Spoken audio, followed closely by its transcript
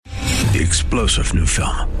The explosive new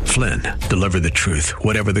film, Flynn, deliver the truth,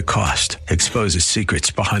 whatever the cost, exposes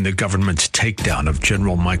secrets behind the government's takedown of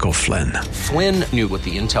General Michael Flynn. Flynn knew what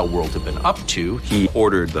the intel world had been up to. He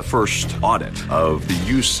ordered the first audit of the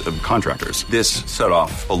use of contractors. This set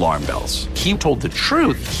off alarm bells. He told the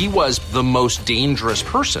truth. He was the most dangerous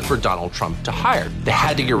person for Donald Trump to hire. They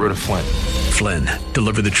had to get rid of Flynn. Flynn,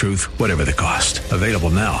 deliver the truth, whatever the cost. Available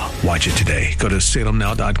now. Watch it today. Go to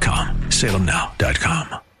salemnow.com.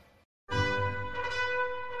 salemnow.com.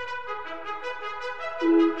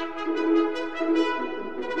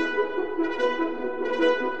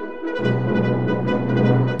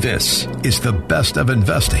 This is the best of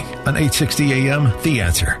investing on 860 AM The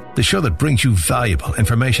Answer, the show that brings you valuable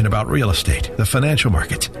information about real estate, the financial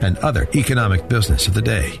markets, and other economic business of the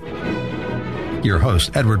day. Your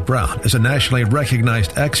host, Edward Brown, is a nationally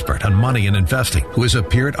recognized expert on money and investing who has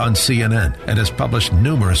appeared on CNN and has published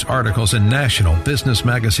numerous articles in national business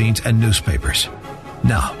magazines and newspapers.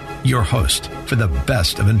 Now, your host for the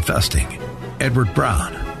best of investing, Edward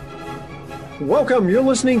Brown. Welcome. You're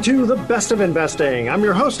listening to The Best of Investing. I'm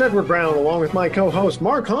your host, Edward Brown, along with my co-host,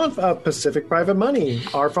 Mark Hanf of Pacific Private Money.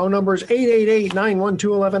 Our phone number is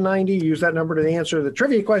 888-912-1190. Use that number to answer the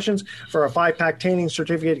trivia questions for a 5-pack tanning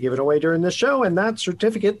certificate given away during this show. And that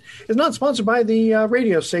certificate is not sponsored by the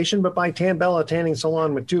radio station, but by Tambella Tanning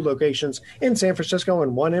Salon with 2 locations in San Francisco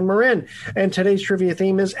and 1 in Marin. And today's trivia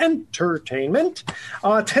theme is entertainment.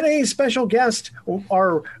 Today's special guest,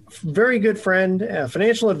 our very good friend,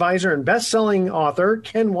 financial advisor, and best-selling author,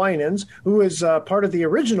 Ken Winans, who is part of the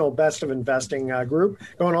original Best of Investing group,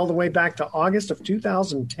 going all the way back to August of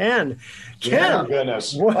 2010. Ken, oh,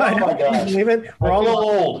 goodness. What? Oh, my gosh. Believe it? We're all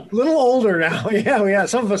old. A little older now. Yeah.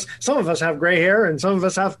 Some of us have gray hair, and some of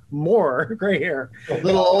us have more gray hair. A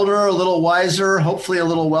little older, a little wiser, hopefully a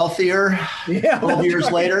little wealthier. Yeah, 12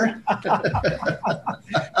 years later.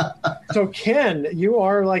 So, Ken, you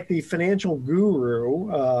are like the financial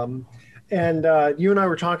guru. And you and I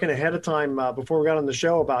were talking ahead of time before we got on the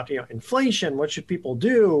show about inflation. What should people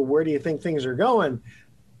do? Where do you think things are going?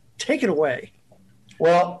 Take it away.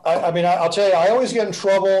 Well, I'll tell you, I always get in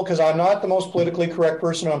trouble because I'm not the most politically correct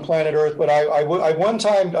person on planet Earth. But I one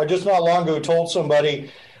time, just not long ago, told somebody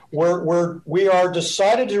we are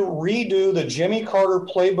decided to redo the Jimmy Carter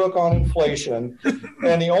playbook on inflation.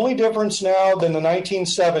 And the only difference now than the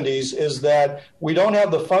 1970s is that we don't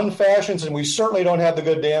have the fun fashions and we certainly don't have the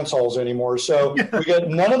good dance halls anymore. So we get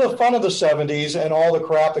none of the fun of the 70s and all the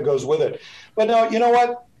crap that goes with it. But no, you know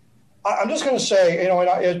what? I'm just going to say,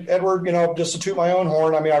 Edward, just to toot my own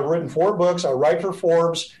horn, I've written 4 books. I write for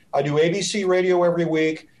Forbes. I do ABC radio every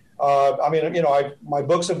week. My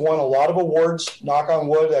books have won a lot of awards, knock on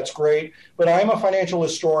wood, that's great. But I am a financial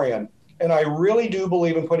historian, and I really do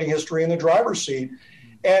believe in putting history in the driver's seat.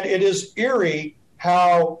 And it is eerie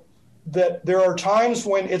how that there are times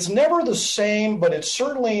when it's never the same, but it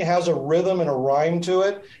certainly has a rhythm and a rhyme to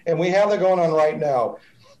it. And we have that going on right now.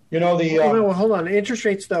 Well, hold on. Interest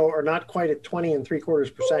rates, though, are not quite at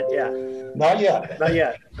 20.75% yet. Not yet. Not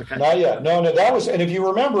yet. Okay. Not yet. No, that was, and if you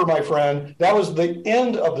remember, my friend, that was the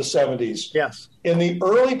end of the 70s. Yes. In the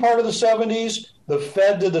early part of the 70s, the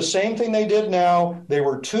Fed did the same thing they did now. They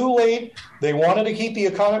were too late. They wanted to keep the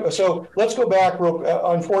economy. So let's go back,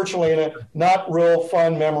 unfortunately, in a not real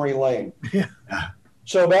fun memory lane. Yeah.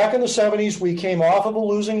 So back in the 70s, we came off of a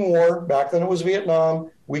losing war. Back then it was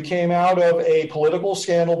Vietnam. We came out of a political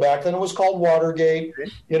scandal. Back then it was called Watergate.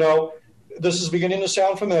 This is beginning to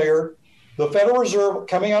sound familiar. The Federal Reserve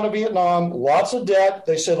coming out of Vietnam, lots of debt.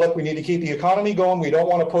 They said, look, we need to keep the economy going. We don't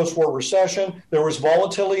want a post-war recession. There was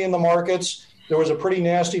volatility in the markets. There was a pretty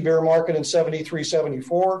nasty bear market in 73,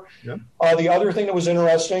 74. Yeah. The other thing that was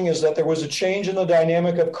interesting is that there was a change in the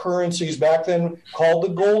dynamic of currencies back then called the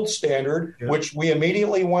gold standard, which we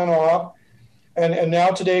immediately went off. And now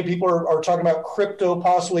today people are talking about crypto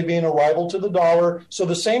possibly being a rival to the dollar. So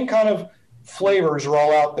the same kind of flavors are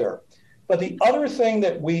all out there. But the other thing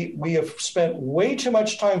that we have spent way too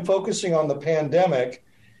much time focusing on the pandemic,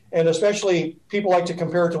 and especially people like to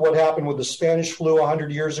compare it to what happened with the Spanish flu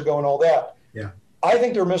 100 years ago and all that. Yeah, I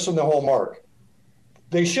think they're missing the whole mark.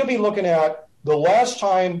 They should be looking at the last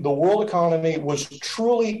time the world economy was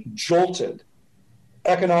truly jolted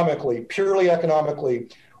economically, purely economically,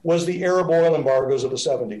 was the Arab oil embargoes of the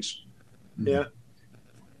 70s. Yeah.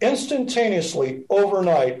 Instantaneously,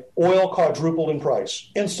 overnight, oil quadrupled in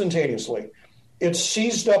price. Instantaneously. It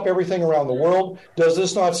seized up everything around the world. Does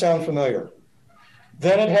this not sound familiar?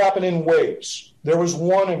 Then it happened in waves. There was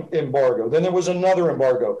one embargo. Then there was another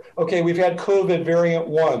embargo. Okay, we've had COVID variant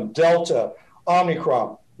 1, Delta,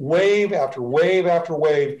 Omicron, wave after wave after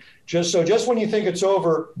wave. Just when you think it's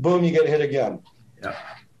over, boom, you get hit again. Yeah.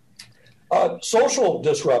 Social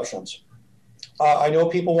disruptions. I know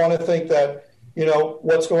people want to think that,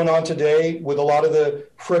 what's going on today with a lot of the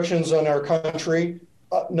frictions in our country.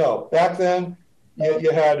 No, back then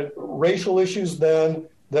you had racial issues then.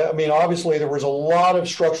 Obviously there was a lot of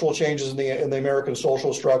structural changes in the American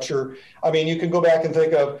social structure. You can go back and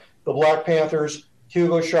think of the Black Panthers,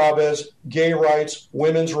 Hugo Chavez, gay rights,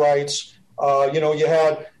 women's rights. You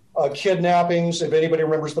had kidnappings, if anybody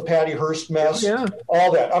remembers the Patty Hearst mess,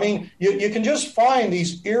 all that. You can just find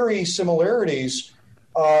these eerie similarities.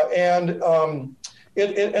 And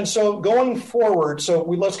so going forward,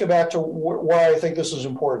 let's get back to why I think this is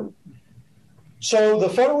important. So the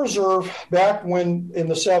Federal Reserve, back when in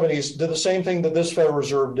the 70s, did the same thing that this Federal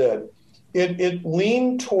Reserve did. It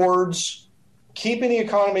leaned towards keeping the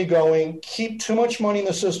economy going, keep too much money in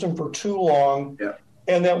the system for too long,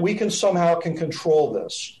 and that we can control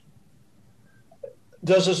this.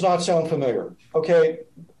 Does this not sound familiar? Okay,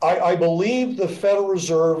 I believe the Federal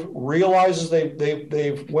Reserve realizes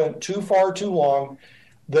they've went too far too long,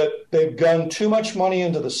 that they've gunned too much money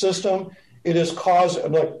into the system. It has caused,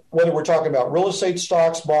 whether we're talking about real estate,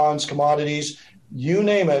 stocks, bonds, commodities, you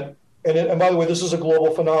name it. And by the way, this is a global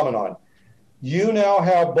phenomenon. You now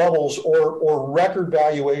have bubbles or record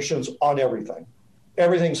valuations on everything.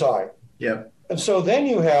 Everything's high. Yeah. And so then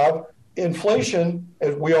you have inflation,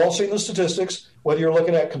 as we all see in the statistics, whether you're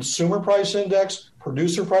looking at consumer price index,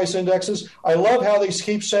 producer price indexes. I love how they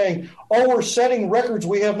keep saying, we're setting records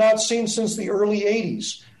we have not seen since the early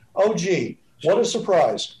 80s. Oh, gee, what a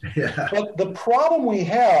surprise. Yeah. But the problem we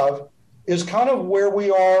have is kind of where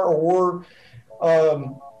we are, or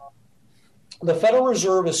the Federal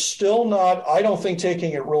Reserve is still not, I don't think,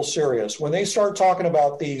 taking it real serious. When they start talking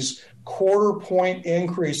about these quarter point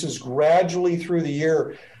increases gradually through the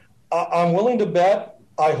year, I'm willing to bet,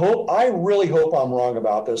 I really hope I'm wrong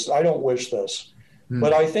about this. I don't wish this.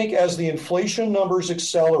 But I think as the inflation numbers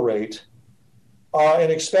accelerate,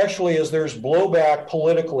 and especially as there's blowback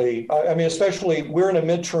politically, especially we're in a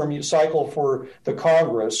midterm cycle for the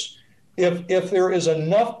Congress, if there is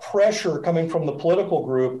enough pressure coming from the political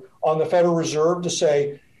group on the Federal Reserve to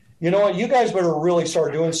say, you know what, you guys better really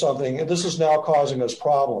start doing something, and this is now causing us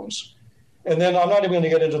problems. And then I'm not even going to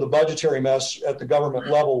get into the budgetary mess at the government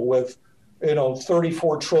level with,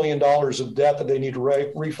 $34 trillion of debt that they need to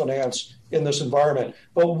refinance in this environment.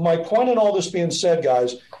 But my point in all this being said,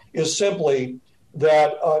 guys, is simply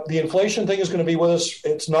that the inflation thing is going to be with us.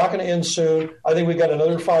 It's not going to end soon. I think we've got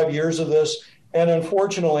another 5 years of this. And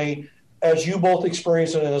unfortunately, as you both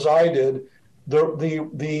experienced it and as I did,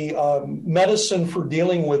 the medicine for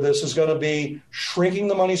dealing with this is going to be shrinking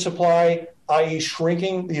the money supply, i.e.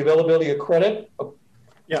 shrinking the availability of credit.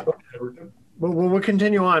 Yeah. We'll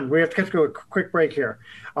continue on. We have to get to a quick break here.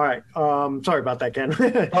 All right. Sorry about that, Ken. No.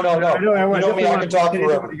 I can talk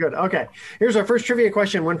forever. Good. Okay. Here's our first trivia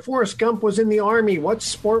question. When Forrest Gump was in the Army, what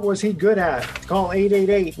sport was he good at? Call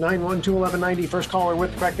 888-912-1190. First caller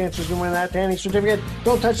with correct answers to win that Tanning certificate.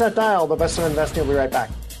 Don't touch that dial. The Best of Investing will be right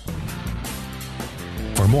back.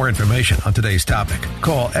 For more information on today's topic,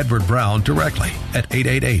 call Edward Brown directly at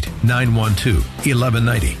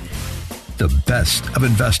 888-912-1190. The Best of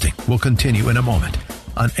Investing will continue in a moment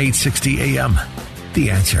on 860 AM. The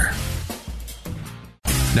Answer.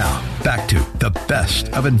 Now, back to The Best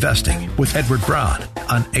of Investing with Edward Brown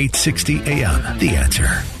on 860 AM. The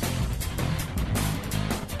Answer.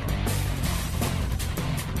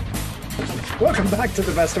 Welcome back to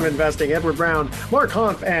The Best of Investing. Edward Brown, Mark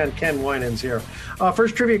Hanf, and Ken Winans here.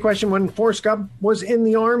 First trivia question. When Forrest Gump was in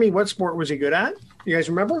the Army, what sport was he good at? You guys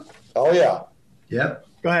remember? Oh, yeah. Yep.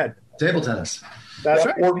 Go ahead. Table tennis. That's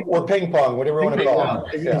right. Or ping pong, whatever you want to call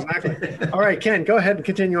it. Yeah. Exactly. All right, Ken, go ahead and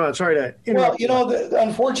continue on. Sorry to interrupt. Well,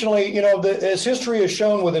 unfortunately, as history has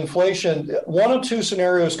shown with inflation, one of two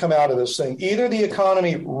scenarios come out of this thing. Either the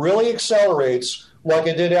economy really accelerates like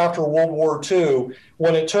it did after World War II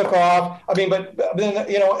when it took off. But then,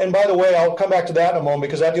 and by the way, I'll come back to that in a moment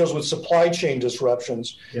because that deals with supply chain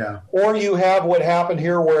disruptions. Yeah. Or you have what happened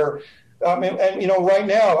here where right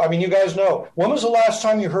now, you guys know, when was the last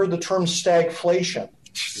time you heard the term stagflation?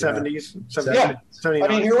 70s. Yeah.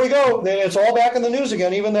 79. Here we go. It's all back in the news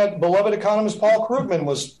again. Even that beloved economist Paul Krugman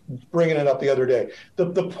was bringing it up the other day.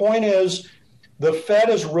 The point is, the Fed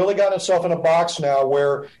has really gotten itself in a box now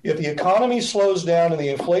where if the economy slows down and the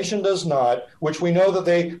inflation does not, which we know that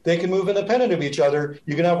they can move independent of each other,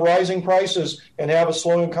 you can have rising prices and have a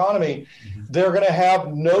slow economy. They're going to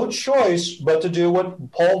have no choice but to do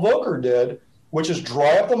what Paul Volcker did, which is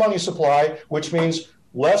dry up the money supply, which means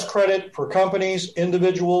less credit for companies,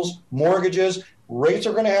 individuals, mortgages. Rates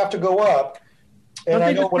are going to have to go up. And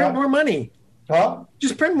I know more money. Huh?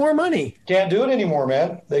 Just print more money. Can't do it anymore,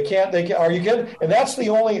 man. They can't. Are you kidding? And that's the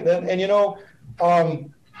only. And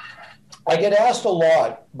I get asked a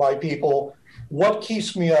lot by people, what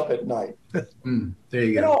keeps me up at night? There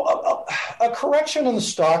you go. A correction in the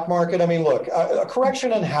stock market. I mean, look, a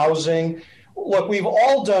correction in housing. Look, we've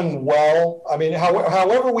all done well. I mean,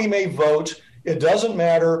 however we may vote, it doesn't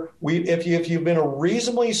matter. If you've been a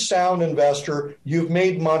reasonably sound investor, you've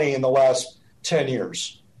made money in the last 10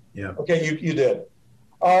 years. Yeah. Okay, you did.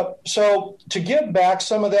 So to give back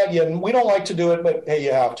some of that, we don't like to do it, but hey,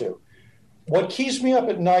 you have to. What keeps me up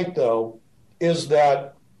at night, though, is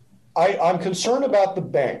that I'm concerned about the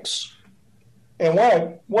banks. And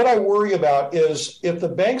what I worry about is if the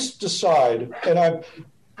banks decide, and I'm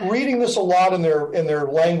reading this a lot in their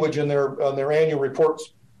language in their annual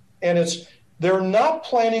reports, and they're not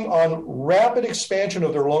planning on rapid expansion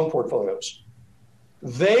of their loan portfolios.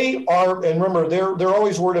 They are, and remember, they're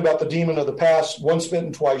always worried about the demon of the past, once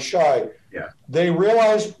bitten, twice shy. Yeah. They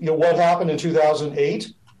realized what happened in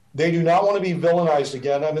 2008. They do not want to be villainized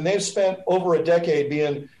again. I mean, they've spent over a decade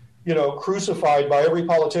being, crucified by every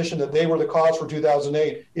politician that they were the cause for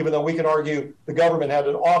 2008, even though we can argue the government had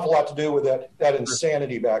an awful lot to do with that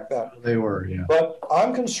insanity back then. They were, yeah. But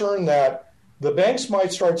I'm concerned that the banks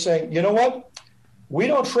might start saying, you know what? We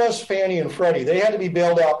don't trust Fannie and Freddie. They had to be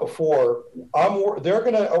bailed out before. I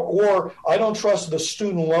don't trust the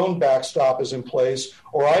student loan backstop is in place,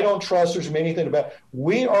 or I don't trust there's anything about.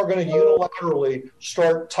 We are going to unilaterally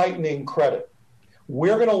start tightening credit.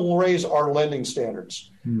 We're going to raise our lending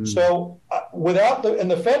standards. So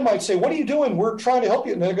and the Fed might say, what are you doing? We're trying to help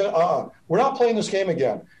you. And they're going, we're not playing this game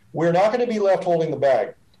again. We're not going to be left holding the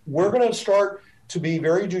bag. We're going to start to be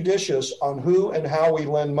very judicious on who and how we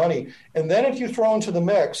lend money. And then if you throw into the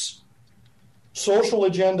mix social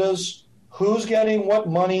agendas, who's getting what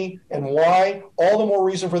money and why, all the more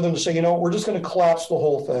reason for them to say, we're just going to collapse the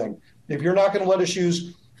whole thing. If you're not going to let us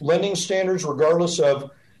use lending standards regardless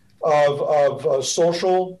of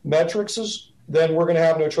social metrics, then we're going to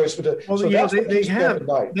have no choice but to. Well, so they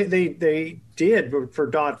did for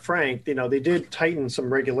Dodd-Frank. They did tighten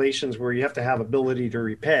some regulations where you have to have ability to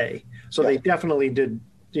repay. So they definitely did,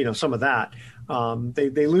 some of that.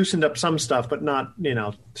 They loosened up some stuff, but not,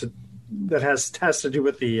 that has to do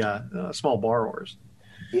with the small borrowers.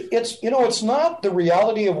 It's not the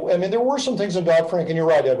reality of. I mean, there were some things in Dodd-Frank, and you're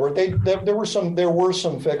right, Edward. There were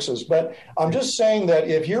some fixes, but I'm just saying that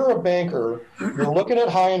if you're a banker, you're looking at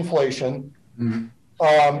high inflation. Mm-hmm.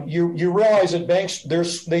 You realize that banks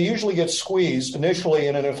they usually get squeezed initially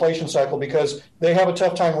in an inflation cycle because they have a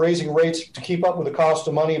tough time raising rates to keep up with the cost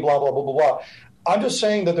of money. Blah blah blah blah blah. I'm just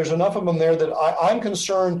saying that there's enough of them there that I'm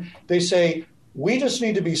concerned. They say, we just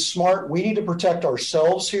need to be smart. We need to protect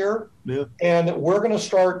ourselves here. Yeah. And we're going to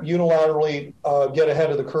start unilaterally get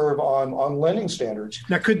ahead of the curve on lending standards.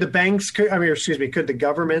 Now, could the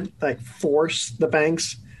government force the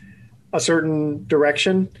banks a certain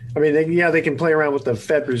direction? I mean, they can play around with the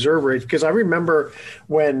Fed Reserve rate, because I remember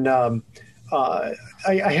when I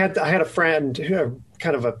had a friend who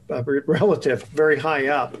kind of a relative very high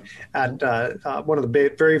up at one of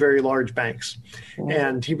the very, very large banks. Mm-hmm.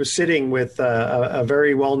 And he was sitting with a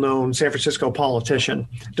very well-known San Francisco politician,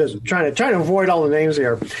 trying to avoid all the names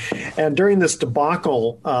there. And during this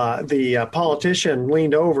debacle, the politician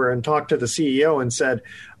leaned over and talked to the CEO and said,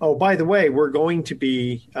 "Oh, by the way, we're going to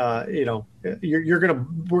be, we're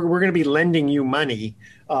going to be lending you money,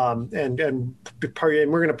 and we're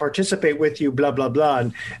going to participate with you, blah blah blah."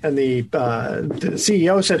 And the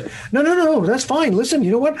CEO said, "No, that's fine. Listen,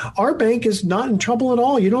 you know what? Our bank is not in trouble at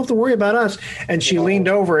all. You don't have to worry about us." And she leaned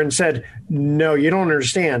over and said, "No, you don't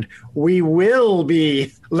understand. We will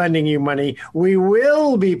be lending you money. We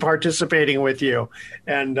will be participating with you."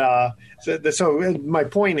 And so my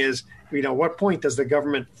point is, what point does the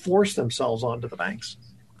government force themselves onto the banks?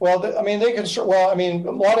 Well, they can. Well, I mean,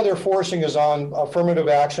 a lot of their forcing is on affirmative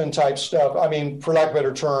action type stuff. I mean, for lack of a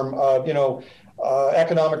better term,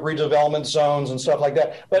 economic redevelopment zones and stuff like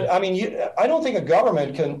that. But I mean, I don't think a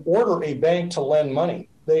government can order a bank to lend money.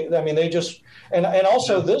 They just and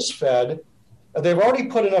also this Fed, they've already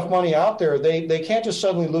put enough money out there. They can't just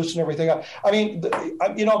suddenly loosen everything up. I mean,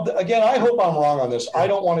 again, I hope I'm wrong on this. I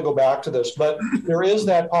don't want to go back to this, but there is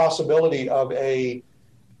that possibility of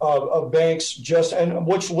banks and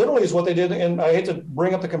which literally is what they did. And I hate to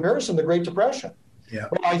bring up the comparison, the Great Depression. Yeah.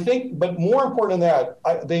 But more important than that,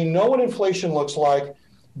 they know what inflation looks like.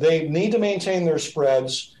 They need to maintain their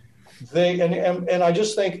spreads. And I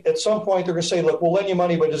just think at some point they're going to say, look, we'll lend you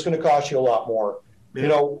money, but it's going to cost you a lot more.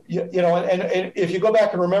 Yeah. And if you go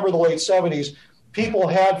back and remember the late 70s, people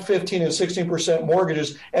had 15 and 16%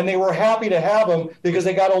 mortgages, and they were happy to have them because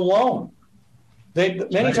they got a loan.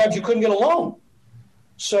 Many times you couldn't get a loan.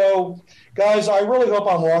 So, guys, I really hope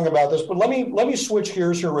I'm wrong about this, but let me switch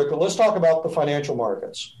gears here, Rick. Let's talk about the financial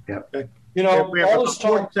markets. Yep. You know, we have all about this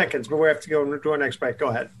talk. 4 seconds, but we have to go to our next break. Go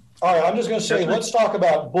ahead. All right, I'm just going to say, let's talk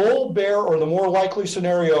about bull, bear, or the more likely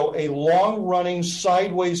scenario, a long-running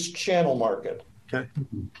sideways channel market. Okay.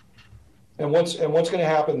 And what's going to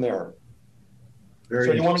happen there? So,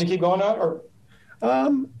 do you want me to keep going on, or?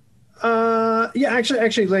 Yeah,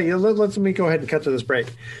 actually, let me go ahead and cut to this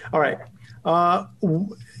break. All right.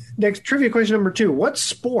 Next trivia question number 2. What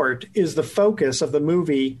sport is the focus of the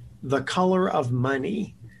movie The Color of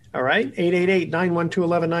Money? All right,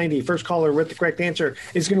 888-912-1190. First caller with the correct answer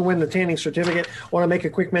is going to win the tanning certificate. I want to make a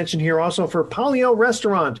quick mention here also for Palio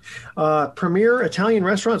Restaurant, premier Italian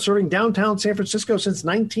restaurant serving downtown San Francisco since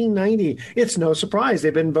 1990. It's no surprise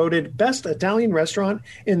they've been voted best Italian restaurant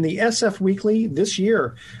in the SF Weekly this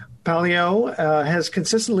year. Palio has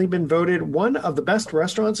consistently been voted one of the best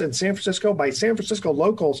restaurants in San Francisco by San Francisco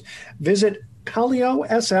locals. Visit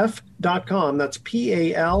paliosf.com. That's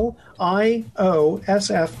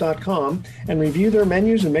PALIOSF.com and review their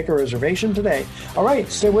menus and make a reservation today. All right,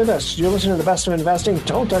 stay with us. You're listening to The Best of Investing.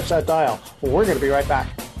 Don't touch that dial. We're going to be right back.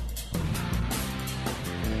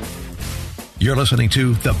 You're listening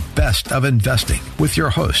to The Best of Investing with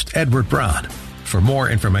your host, Edward Brown. For more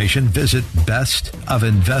information, visit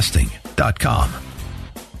bestofinvesting.com.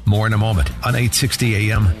 More in a moment on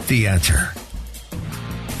 860 AM, The Answer.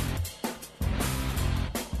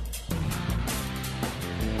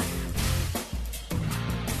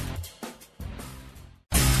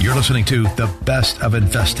 You're listening to The Best of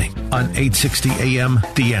Investing on 860 AM,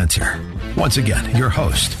 The Answer. Once again, your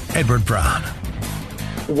host, Edward Brown.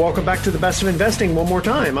 Welcome back to The Best of Investing one more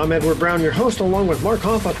time. I'm Edward Brown, your host, along with Mark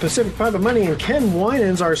Hoff of Pacific Private Money and Ken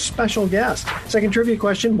Winans, our special guest. Second trivia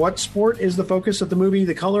question, what sport is the focus of the movie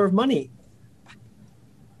The Color of Money?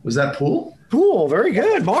 Was that pool? Pool, very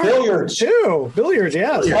good. Mark. Billiards. Two. Billiards,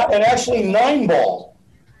 yes. And actually 9-ball.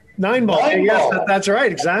 9-ball. Nine Yes, ball. that's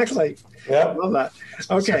right, exactly. Yeah. Love that.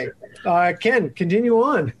 Okay. Ken, continue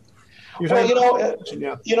on. Well,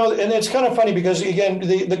 and it's kind of funny because, again,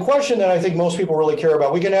 the question that I think most people really care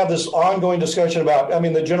about, we can have this ongoing discussion about,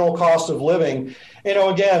 the general cost of living.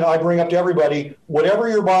 Again, I bring up to everybody, whatever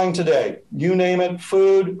you're buying today, you name it,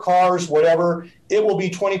 food, cars, whatever, it will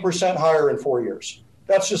be 20% higher in 4 years.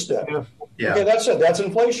 That's just it. Yeah. Okay, that's it. That's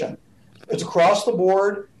inflation. It's across the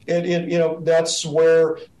board. That's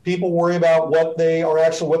where people worry about what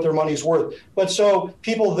their money's worth. But so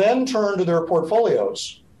people then turn to their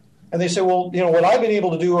portfolios. And they say, well, what I've been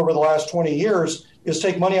able to do over the last 20 years is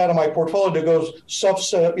take money out of my portfolio to go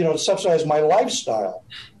subsidize my lifestyle,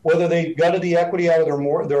 whether they gutted the equity out of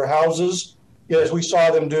their houses, as we saw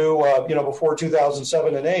them do, before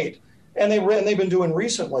 2007 and 8, and they've been doing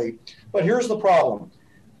recently. But here's the problem: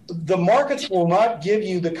 the markets will not give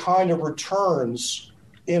you the kind of returns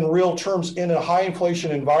in real terms in a high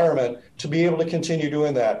inflation environment to be able to continue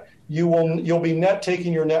doing that. You'll be net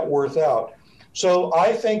taking your net worth out. So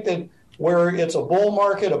I think that where it's a bull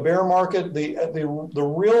market, a bear market, the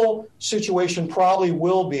real situation probably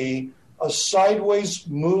will be a sideways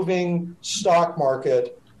moving stock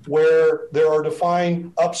market where there are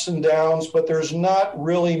defined ups and downs, but there's not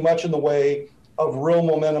really much in the way of real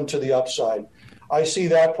momentum to the upside. I see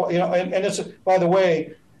that, and it's, by the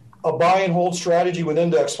way, a buy and hold strategy with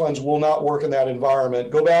index funds will not work in that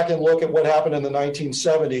environment. Go back and look at what happened in the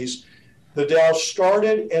 1970s. The Dow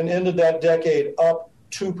started and ended that decade up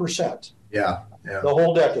 2%. Yeah. The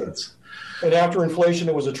whole decade. And after inflation,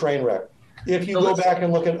 it was a train wreck. If you go back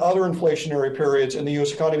and look at other inflationary periods in the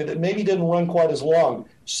U.S. economy that maybe didn't run quite as long,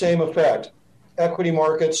 same effect. Equity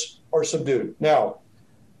markets are subdued. Now,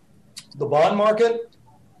 the bond market,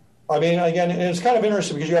 again, and it's kind of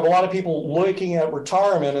interesting because you have a lot of people looking at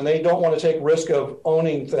retirement and they don't want to take risk of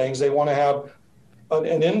owning things. They want to have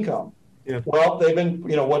an income. Yeah. Well, they've been,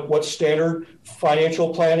 what's standard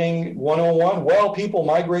financial planning 101? Well, people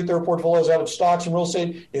migrate their portfolios out of stocks and real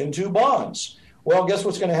estate into bonds. Well, guess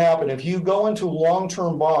what's going to happen? If you go into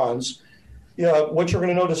long-term bonds, what you're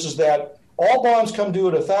going to notice is that all bonds come due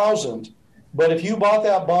at 1,000, but if you bought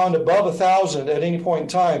that bond above 1,000 at any point in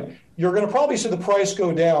time, you're going to probably see the price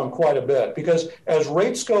go down quite a bit because as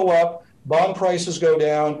rates go up, bond prices go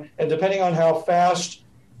down, and depending on how fast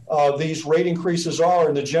these rate increases are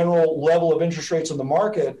and the general level of interest rates in the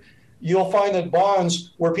market, you'll find that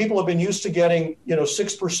bonds where people have been used to getting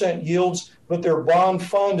 6% yields, but their bond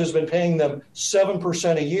fund has been paying them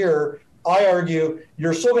 7% a year. I argue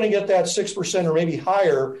you're still going to get that 6% or maybe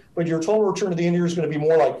higher, but your total return to the end year is going to be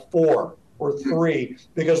more like 4 or 3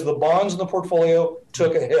 because the bonds in the portfolio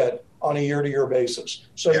took a hit on a year-to-year basis.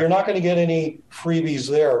 So you're not going to get any freebies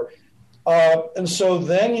there. And so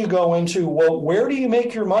then you go into, well, where do you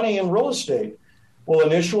make your money in real estate? Well,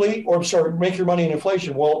 make your money in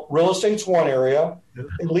inflation. Well, real estate's one area,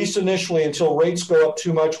 at least initially, until rates go up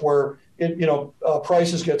too much where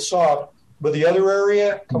prices get soft. But the other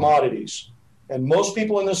area, commodities. And most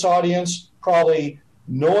people in this audience probably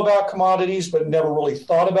know about commodities, but never really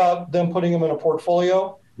thought about them putting them in a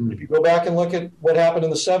portfolio. If you go back and look at what happened in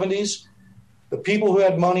the 70s, the people who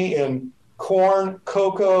had money in corn,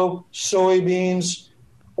 cocoa, soybeans,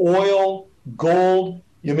 oil, gold,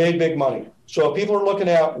 you made big money. So if people are looking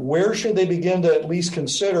at where should they begin to at least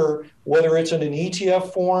consider, whether it's in an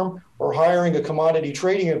ETF form or hiring a commodity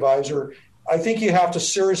trading advisor, I think you have to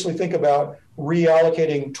seriously think about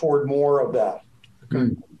reallocating toward more of that.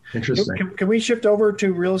 Okay. Interesting. Can we shift over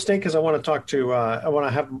to real estate? Because I want to talk to, I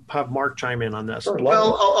want to have Mark chime in on this. Sure,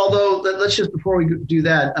 well, although let's just, before we do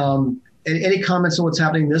that, any comments on what's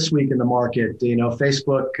happening this week in the market?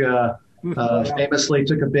 Facebook famously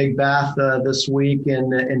took a big bath this week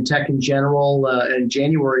in tech in general. And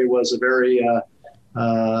January was a very,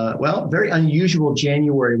 very unusual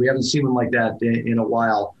January. We haven't seen one like that in a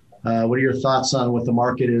while. What are your thoughts on what the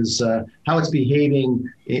market is, how it's behaving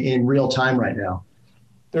in real time right now?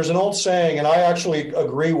 There's an old saying, and I actually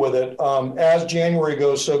agree with it. As January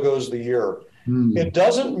goes, so goes the year. It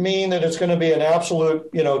doesn't mean that it's going to be an absolute,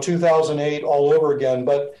 2008 all over again.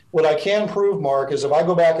 But what I can prove, Mark, is if I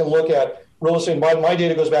go back and look at real estate, my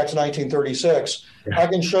data goes back to 1936. I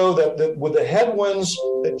can show that with the headwinds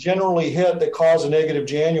that generally hit that cause a negative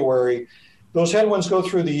January, those headwinds go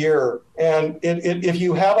through the year. And if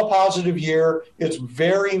you have a positive year, it's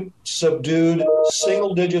very subdued,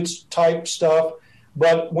 single digits type stuff.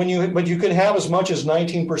 But you can have as much as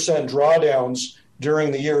 19% drawdowns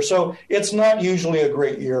during the year. So it's not usually a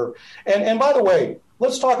great year. And by the way,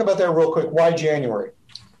 let's talk about that real quick. Why January?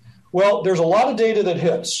 Well, there's a lot of data that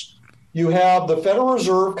hits. You have the Federal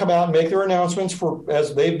Reserve come out and make their announcements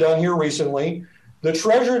as they've done here recently. The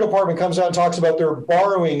Treasury Department comes out and talks about their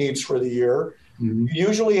borrowing needs for the year. You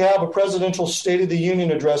usually have a presidential State of the Union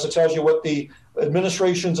address that tells you what the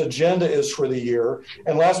administration's agenda is for the year.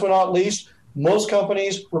 And last but not least, most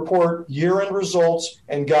companies report year-end results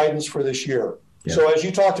and guidance for this year. Yeah. So as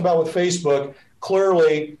you talked about with Facebook,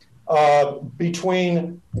 clearly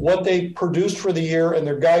between what they produced for the year and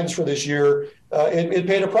their guidance for this year, it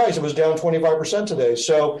paid a price. It was down 25% today.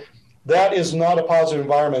 So that is not a positive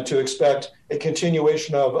environment to expect a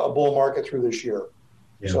continuation of a bull market through this year.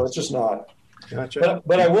 Yeah. So it's just not. Gotcha.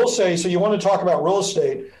 But I will say, so you want to talk about real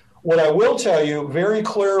estate. What I will tell you very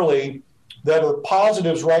clearly that are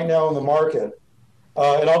positives right now in the market,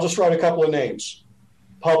 and I'll just write a couple of names.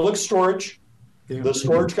 Public Storage, the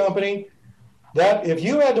storage company, that if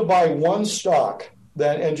you had to buy one stock,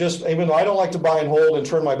 even though I don't like to buy and hold and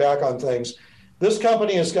turn my back on things, this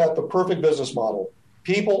company has got the perfect business model.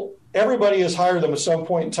 Everybody has hired them at some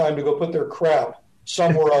point in time to go put their crap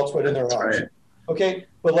somewhere else but in their house. Right. Okay,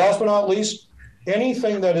 but last but not least,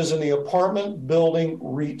 anything that is in the apartment building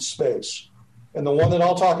REIT space. And the one that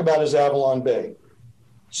I'll talk about is Avalon Bay.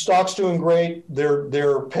 Stock's doing great. Their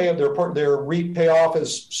REIT payoff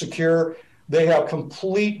is secure. They have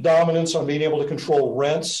complete dominance on being able to control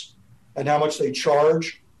rents and how much they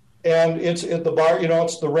charge. And it's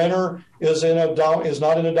the renter is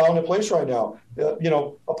not in a dominant place right now.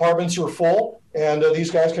 Apartments are full, and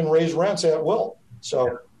these guys can raise rents at will.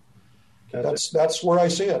 So that's where I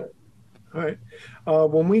see it. All right.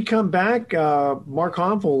 When we come back, Mark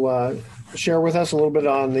Hanf will share with us a little bit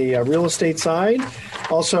on the real estate side.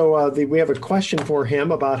 Also, we have a question for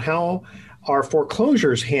him about how are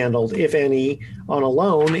foreclosures handled, if any, on a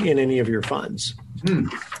loan in any of your funds.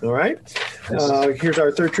 All right. Here's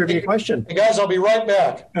our third trivia question. Hey, guys, I'll be right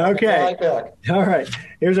back. Okay. Right back. All right.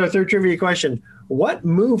 Here's our third trivia question. What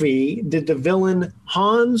movie did the villain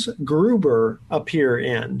Hans Gruber appear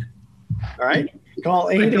in? All right. Call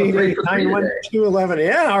 888-912-11.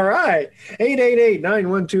 Yeah, all right.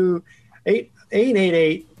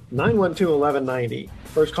 888-912-1190.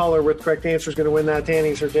 First caller with correct answer is going to win that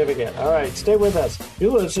tanning certificate. All right, stay with us.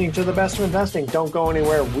 You're listening to The Best of Investing. Don't go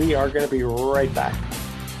anywhere. We are going to be right back.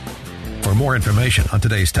 For more information on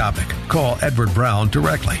today's topic, call Edward Brown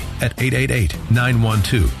directly at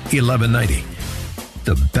 888-912-1190.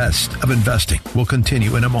 The Best of Investing will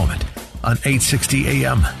continue in a moment on 860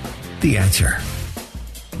 AM. The Answer.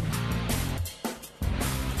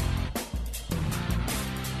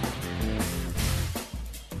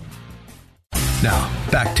 Now,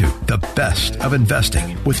 back to The Best of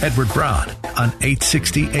Investing with Edward Brown on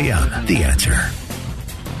 860 AM. The Answer.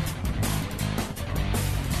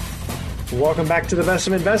 Welcome back to the Best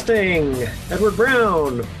of Investing. Edward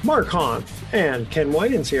Brown, Mark Hanf, and Ken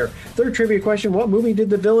Winans here. Third trivia question: what movie did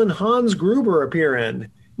the villain Hans Gruber appear in?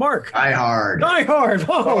 Mark. Die Hard. Die Hard.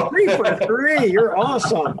 Oh, 3 for 3. You're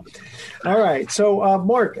awesome. All right. So,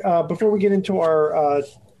 Mark, before we get into our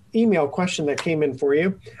email question that came in for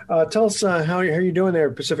you, tell us how you're doing there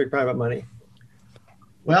at Pacific Private Money.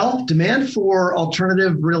 Well, demand for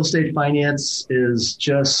alternative real estate finance is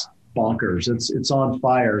just bonkers. It's on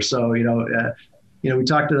fire. So, we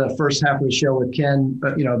talked to the first half of the show with Ken,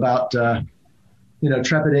 about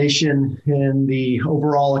trepidation in the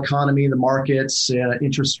overall economy, the markets,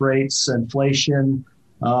 interest rates, inflation.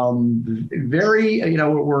 We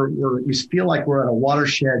feel like we're at a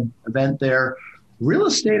watershed event there. Real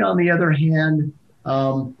estate, on the other hand,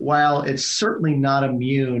 while it's certainly not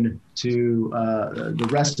immune to the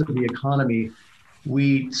rest of the economy,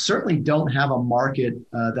 we certainly don't have a market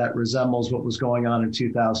that resembles what was going on in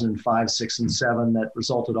 2005, 6, and 7 that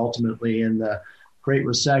resulted ultimately in the Great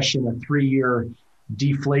Recession, a 3-year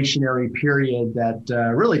deflationary period that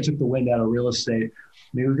really took the wind out of real estate.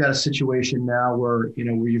 I mean, we've got a situation now where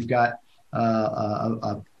you've got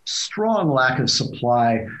a strong lack of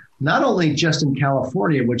supply, not only just in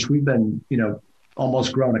California, which we've been,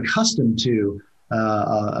 almost grown accustomed to,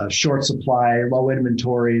 a short supply, low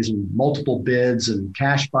inventories, and multiple bids, and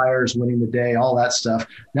cash buyers winning the day, all that stuff.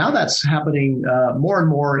 Now that's happening more and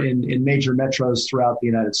more in major metros throughout the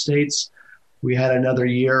United States. We had another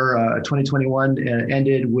year, 2021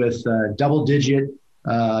 ended with double-digit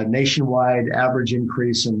nationwide average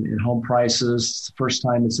increase in home prices. It's the first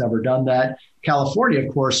time it's ever done that. California,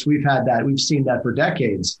 of course, we've seen that for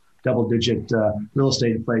decades, double-digit real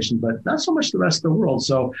estate inflation, but not so much the rest of the world.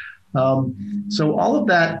 So all of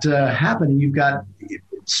that happening, you've got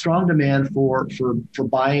strong demand for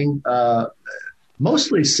buying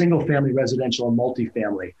mostly single-family residential and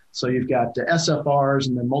multifamily. So you've got SFRs,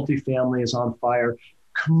 and then multifamily is on fire.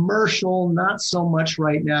 Commercial, not so much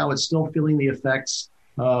right now. It's still feeling the effects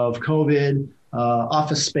of COVID.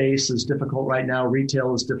 Office space is difficult right now.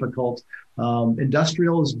 Retail is difficult.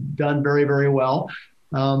 Industrial has done very, very well.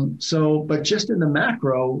 But just in the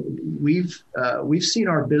macro, we've seen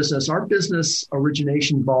our business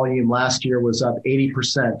origination volume last year was up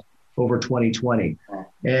 80% over 2020.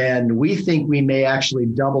 And we think we may actually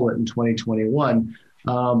double it in 2021.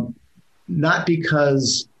 Not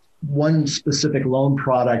because one specific loan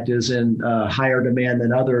product is in higher demand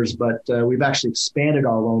than others, but we've actually expanded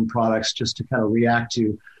our loan products just to kind of react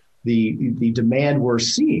to the demand we're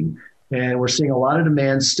seeing. And we're seeing a lot of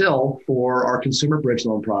demand still for our consumer bridge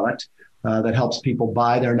loan product that helps people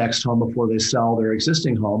buy their next home before they sell their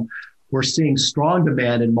existing home. We're seeing strong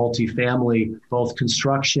demand in multifamily, both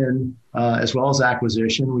construction as well as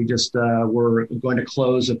acquisition. We just we're going to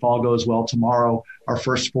close, if all goes well, tomorrow, our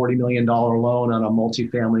first $40 million loan on a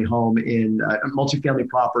multifamily home a multifamily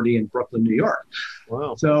property in Brooklyn, New York.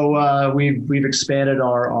 Wow! So we've expanded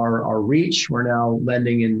our reach. We're now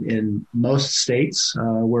lending in most states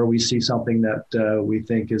where we see something that we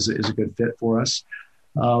think is a good fit for us.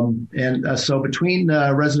 So between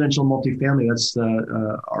residential and multifamily, that's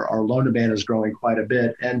our loan demand is growing quite a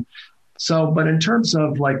bit. And so, but in terms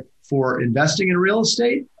of for investing in real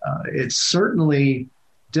estate, it's certainly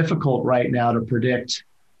difficult right now to predict,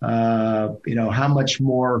 how much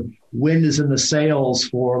more wind is in the sails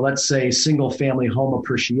for, let's say, single family home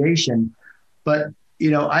appreciation. But,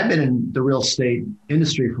 I've been in the real estate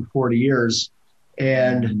industry for 40 years,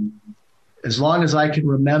 and as long as I can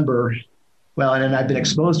remember, and I've been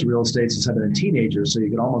exposed to real estate since I've been a teenager, so you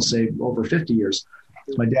could almost say over 50 years.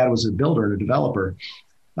 My dad was a builder and a developer.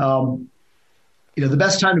 The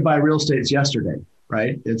best time to buy real estate is yesterday,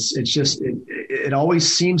 right? It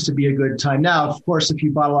always seems to be a good time. Now, of course, if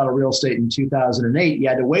you bought a lot of real estate in 2008, you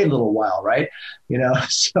had to wait a little while, right?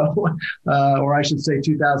 Or I should say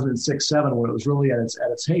 2006, 7, where it was really at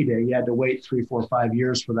its heyday. You had to wait 3, 4, 5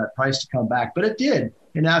 years for that price to come back, but it did.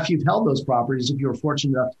 And now if you've held those properties, if you were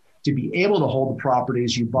fortunate enough to be able to hold the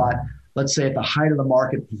properties you bought, let's say at the height of the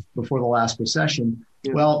market before the last recession,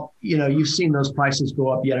 you've seen those prices go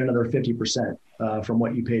up yet another 50% from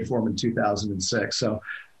what you paid for them in 2006.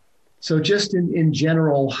 So just in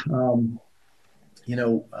general, the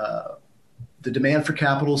demand for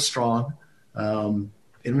capital is strong.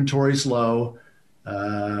 Inventory is low.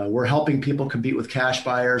 We're helping people compete with cash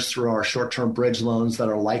buyers through our short-term bridge loans that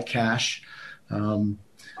are like cash.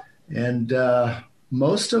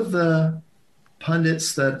 Most of the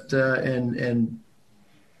pundits that and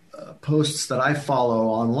posts that I follow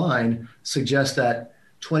online suggest that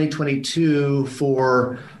 2022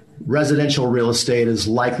 for residential real estate is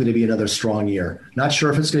likely to be another strong year. Not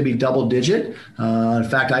sure if it's going to be double digit. In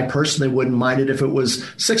fact, I personally wouldn't mind it if it was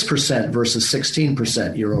 6% versus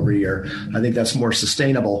 16% year over year. I think that's more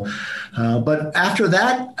sustainable. But after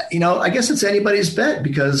that, I guess it's anybody's bet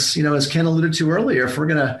because, as Ken alluded to earlier, if we're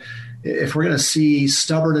going to see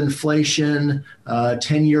stubborn inflation,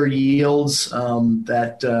 10-year yields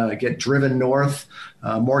that get driven north,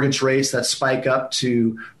 mortgage rates that spike up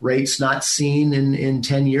to rates not seen in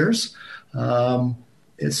 10 years,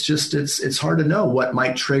 it's hard to know what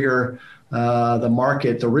might trigger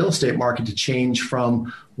the real estate market to change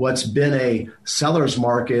from what's been a seller's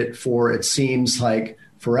market for, it seems like,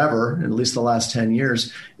 forever, at least the last 10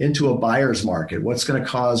 years, into a buyer's market. What's going to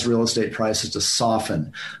cause real estate prices to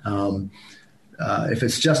soften? If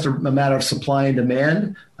it's just a matter of supply and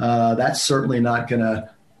demand, that's certainly not going to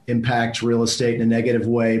impact real estate in a negative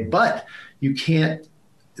way. But you can't,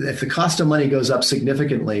 if the cost of money goes up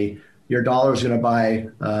significantly, your dollar's going to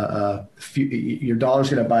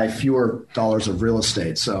buy fewer dollars of real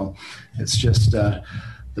estate. So it's just the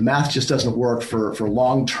math just doesn't work for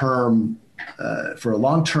long-term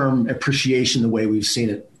appreciation the way we've seen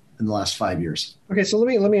it in the last 5 years. Okay, so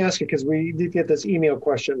let me ask you, because we did get this email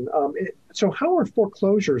question. So how are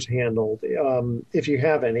foreclosures handled, if you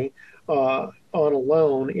have any, on a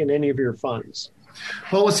loan in any of your funds?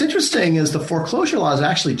 Well, what's interesting is the foreclosure laws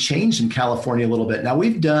actually changed in California a little bit. Now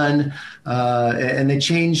we've done, and they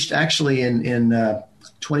changed actually in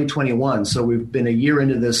 2021. So we've been a year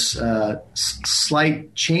into this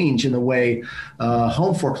slight change in the way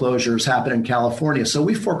home foreclosures happen in California. So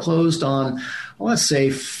we foreclosed on, let's say,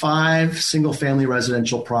 5 single-family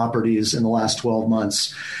residential properties in the last 12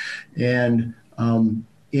 months. And in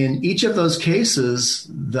each of those cases,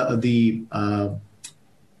 the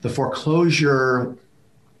foreclosure,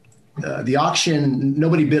 the auction,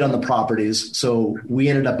 nobody bid on the properties, so we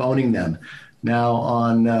ended up owning them. Now,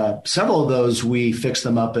 on several of those, we fixed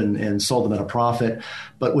them up and sold them at a profit.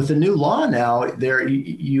 But with the new law now,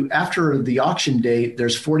 after the auction date,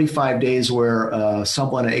 there's 45 days where a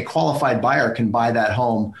qualified buyer can buy that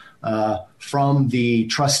home from the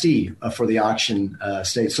trustee for the auction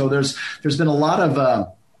state. So there's been a lot of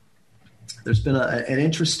an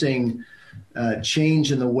interesting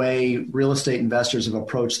change in the way real estate investors have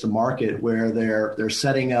approached the market, where they're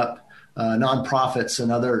setting up nonprofits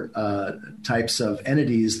and other types of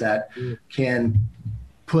entities that can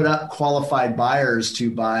put up qualified buyers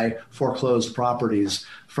to buy foreclosed properties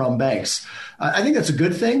from banks. I think that's a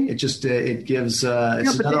good thing. It just it gives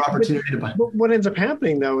another opportunity to buy. But what ends up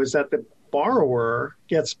happening, though, is that the borrower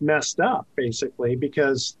gets messed up, basically,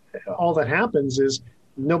 because all that happens is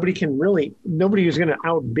nobody who's going to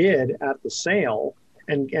outbid at the sale,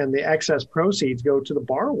 and the excess proceeds go to the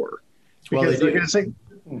borrower, because they're going to say,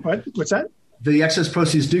 what's that? The excess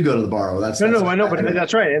proceeds do go to the borrower. I know, but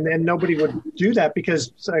that's right. And nobody would do that,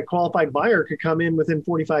 because a qualified buyer could come in within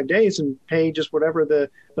 45 days and pay just whatever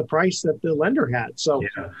the price that the lender had. So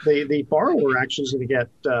the borrower actually is going to get,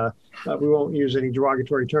 we won't use any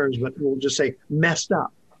derogatory terms, but we'll just say messed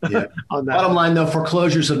up. Yeah. On that. Bottom line, though,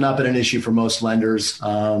 foreclosures have not been an issue for most lenders.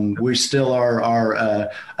 We still are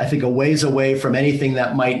I think, a ways away from anything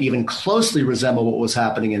that might even closely resemble what was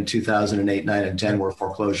happening in 2008, 9, and 10, where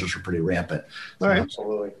foreclosures were pretty rampant. All right.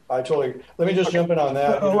 Absolutely. Let me just jump in on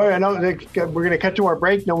that. We're going to cut to our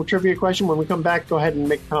break. No trivia question. When we come back, go ahead and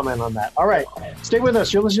make a comment on that. All right. Stay with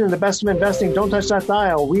us. You're listening to The Best of Investing. Don't touch that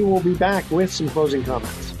dial. We will be back with some closing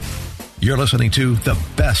comments. You're listening to The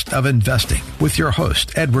Best of Investing with your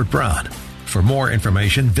host, Edward Brown. For more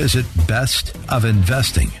information, visit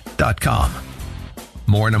bestofinvesting.com.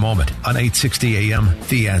 More in a moment on 860 AM,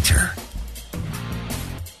 The Answer.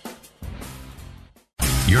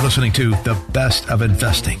 You're listening to The Best of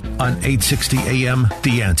Investing on 860 AM,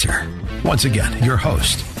 The Answer. Once again, your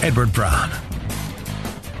host, Edward Brown.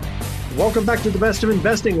 Welcome back to The Best of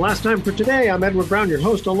Investing. Last time for today, I'm Edward Brown, your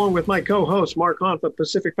host, along with my co-host, Mark Hanf of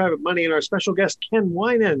Pacific Private Money, and our special guest, Ken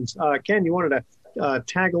Winans. Ken, you wanted to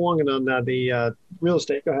tag along on the real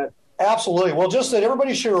estate. Go ahead. Absolutely. Well, just that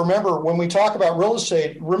everybody should remember, when we talk about real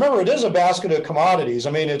estate, remember it is a basket of commodities.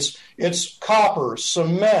 I mean, it's copper,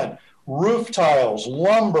 cement, roof tiles,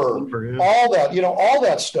 lumber, all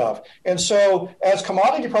that stuff. And so as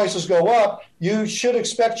commodity prices go up, you should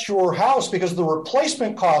expect your house, because the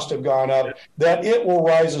replacement costs have gone up, that it will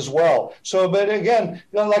rise as well. So, but again,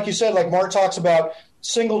 like you said, like Mark talks about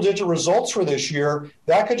single digit results for this year,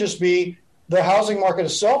 that could just be the housing market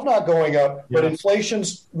itself not going up, but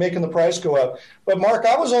inflation's making the price go up. But Mark,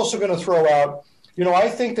 I was also going to throw out, I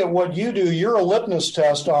think that what you do, you're a litmus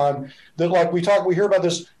test on that. Like we hear about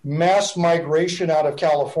this mass migration out of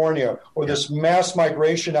California, or this mass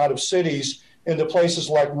migration out of cities into places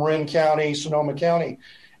like Marin County, Sonoma County.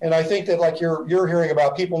 And I think that like you're hearing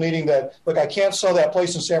about people needing that, look, I can't sell that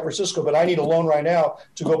place in San Francisco, but I need a loan right now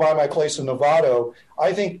to go buy my place in Novato.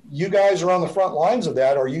 I think you guys are on the front lines of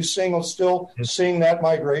that. Are you still seeing that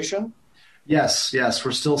migration? Yes,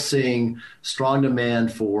 we're still seeing strong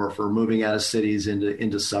demand for moving out of cities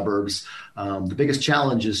into suburbs. The biggest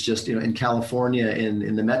challenge is just, in California,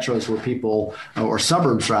 in the metros where people, or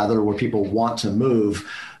suburbs rather, where people want to move,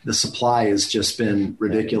 the supply has just been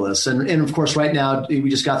ridiculous. And of course, right now, we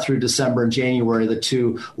just got through December and January, the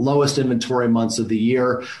two lowest inventory months of the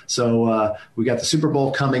year. So we got the Super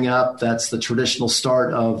Bowl coming up. That's the traditional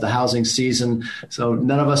start of the housing season. So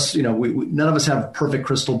none of us, none of us have perfect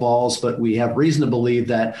crystal balls, but we have reason to believe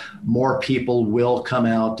that more people will come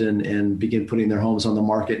out and begin putting their homes on the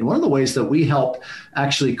market. And one of the ways that we help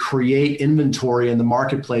actually create inventory in the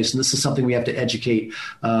marketplace, and this is something we have to educate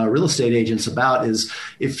real estate agents about, is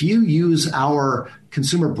if you use our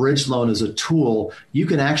consumer bridge loan as a tool, you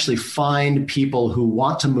can actually find people who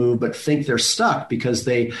want to move but think they're stuck because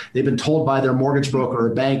they've been told by their mortgage broker or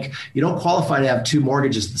bank, you don't qualify to have two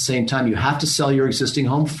mortgages at the same time. You have to sell your existing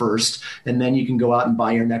home first, and then you can go out and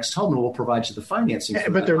buy your next home, and we'll provide you the financing.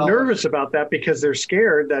 But they're nervous about that because they're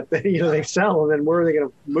scared that they sell, and then where are they going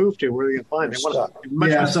to move to? Where are they going to find?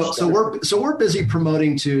 So we're busy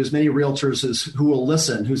promoting to as many realtors who will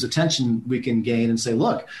listen, whose attention we can gain, and say,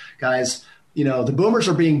 look, guys, the boomers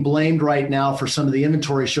are being blamed right now for some of the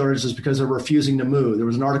inventory shortages because they're refusing to move. There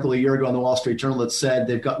was an article a year ago in the Wall Street Journal that said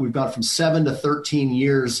we've gone from 7 to 13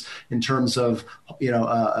 years in terms of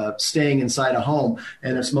staying inside a home,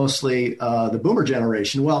 and it's mostly the boomer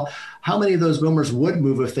generation. Well, how many of those boomers would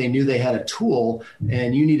move if they knew they had a tool?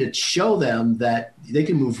 And you need to show them that they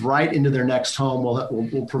can move right into their next home.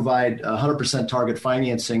 We'll provide 100% target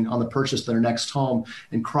financing on the purchase of their next home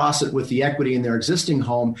and cross it with the equity in their existing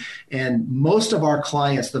home. And most of our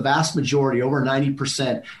clients, the vast majority, over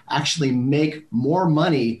 90%, actually make more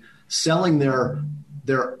money selling their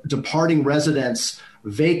departing residence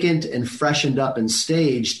vacant and freshened up and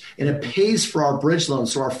staged, and it pays for our bridge loan.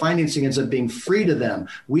 So our financing ends up being free to them.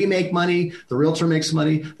 We make money, the realtor makes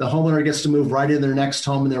money, the homeowner gets to move right into their next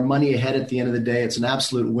home, and they're money ahead at the end of the day. It's an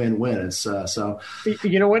absolute win-win. It's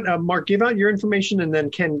You know what, Mark, give out your information, and then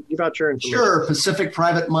Ken, give out your information. Sure,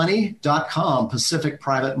 PacificPrivateMoney.com,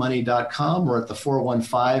 PacificPrivateMoney.com. We're at the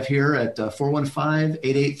 415 here at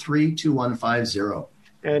 415-883-2150.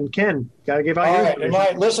 And Ken, got to give out your information. All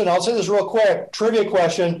right, listen, I'll say this real quick. Trivia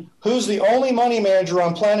question. Who's the only money manager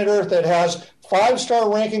on planet Earth that has 5-star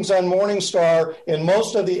rankings on Morningstar in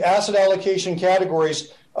most of the asset allocation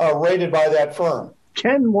categories rated by that firm?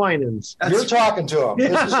 Ken Winans. You're talking to him.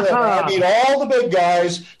 This is it. I beat all the big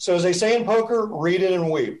guys. So as they say in poker, read it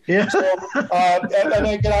and weep. Yeah. So, and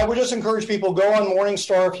again, I would just encourage people, go on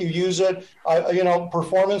Morningstar if you use it.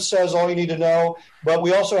 Performance says all you need to know. But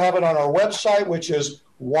we also have it on our website, which is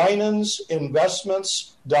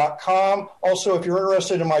Winan'sInvestments.com. Also, if you're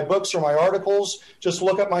interested in my books or my articles, just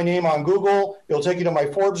look up my name on Google. It'll take you to my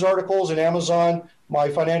Forbes articles and Amazon. My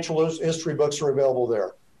financial history books are available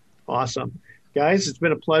there. Awesome. Guys, it's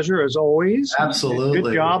been a pleasure as always. Absolutely.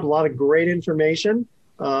 Good job. A lot of great information.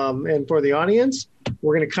 And for the audience,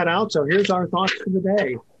 we're going to cut out. So here's our thoughts for the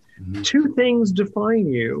day. Mm-hmm. 2 things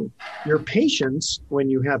define you: your patience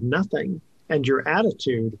when you have nothing, and your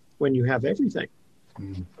attitude when you have everything.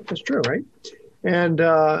 Mm-hmm. That's true, right? And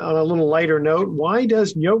on a little lighter note, why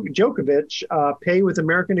does Djokovic pay with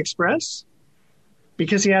American Express?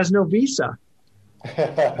 Because he has no visa.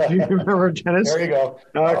 Do you remember, Dennis? There you go.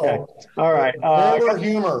 Okay. All right.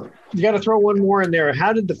 Humor. You got to throw one more in there.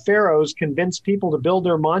 How did the pharaohs convince people to build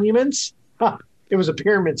their monuments? It was a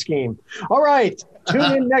pyramid scheme. All right.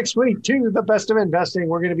 Tune in next week to The Best of Investing.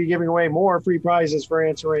 We're going to be giving away more free prizes for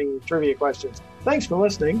answering trivia questions. Thanks for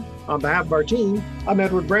listening. On behalf of our team, I'm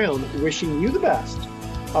Edward Brown, wishing you the best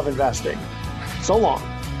of investing. So long.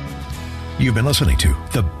 You've been listening to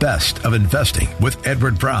The Best of Investing with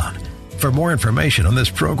Edward Brown. For more information on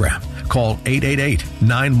this program, call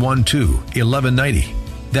 888-912-1190.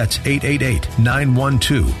 That's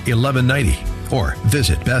 888-912-1190. Or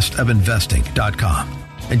visit bestofinvesting.com.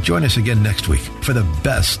 And join us again next week for The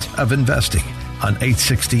Best of Investing on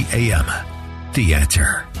 860 AM. The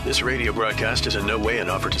Answer. This radio broadcast is in no way an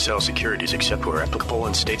offer to sell securities except where applicable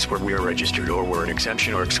in states where we are registered or where an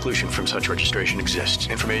exemption or exclusion from such registration exists.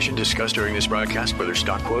 Information discussed during this broadcast, whether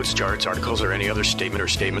stock quotes, charts, articles, or any other statement or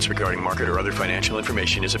statements regarding market or other financial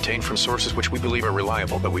information, is obtained from sources which we believe are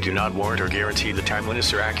reliable, but we do not warrant or guarantee the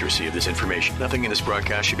timeliness or accuracy of this information. Nothing in this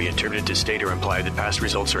broadcast should be interpreted to state or imply that past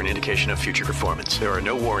results are an indication of future performance. There are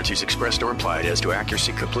no warranties expressed or implied as to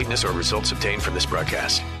accuracy, completeness, or results obtained from this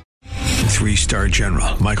broadcast. 3-star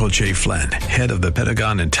General Michael J. Flynn, head of the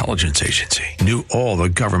Pentagon Intelligence Agency, knew all the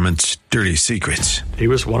government's dirty secrets. He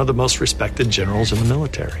was one of the most respected generals in the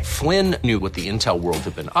military. Flynn knew what the intel world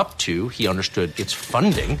had been up to. He understood its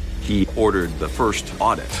funding. He ordered the first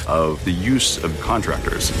audit of the use of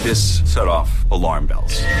contractors. This set off alarm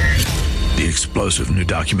bells. The explosive new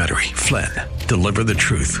documentary, Flynn, Deliver the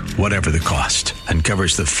Truth, Whatever the Cost,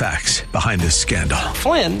 uncovers the facts behind this scandal.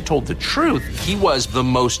 Flynn told the truth. He was the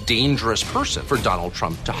most dangerous person for Donald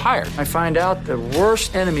Trump to hire. I find out the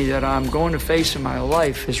worst enemy that I'm going to face in my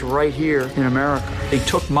life is right here in America. They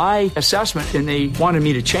took my assessment and they wanted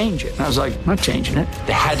me to change it. And I was like, I'm not changing it.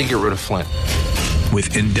 They had to get rid of Flynn.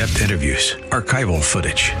 With in-depth interviews, archival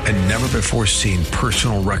footage, and never-before-seen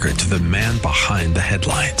personal records of the man behind the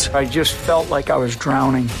headlines. I just felt like I was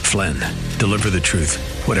drowning. Flynn, Deliver the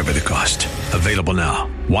Truth, Whatever the Cost. Available now.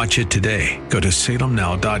 Watch it today. Go to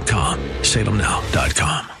salemnow.com.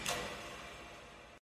 salemnow.com.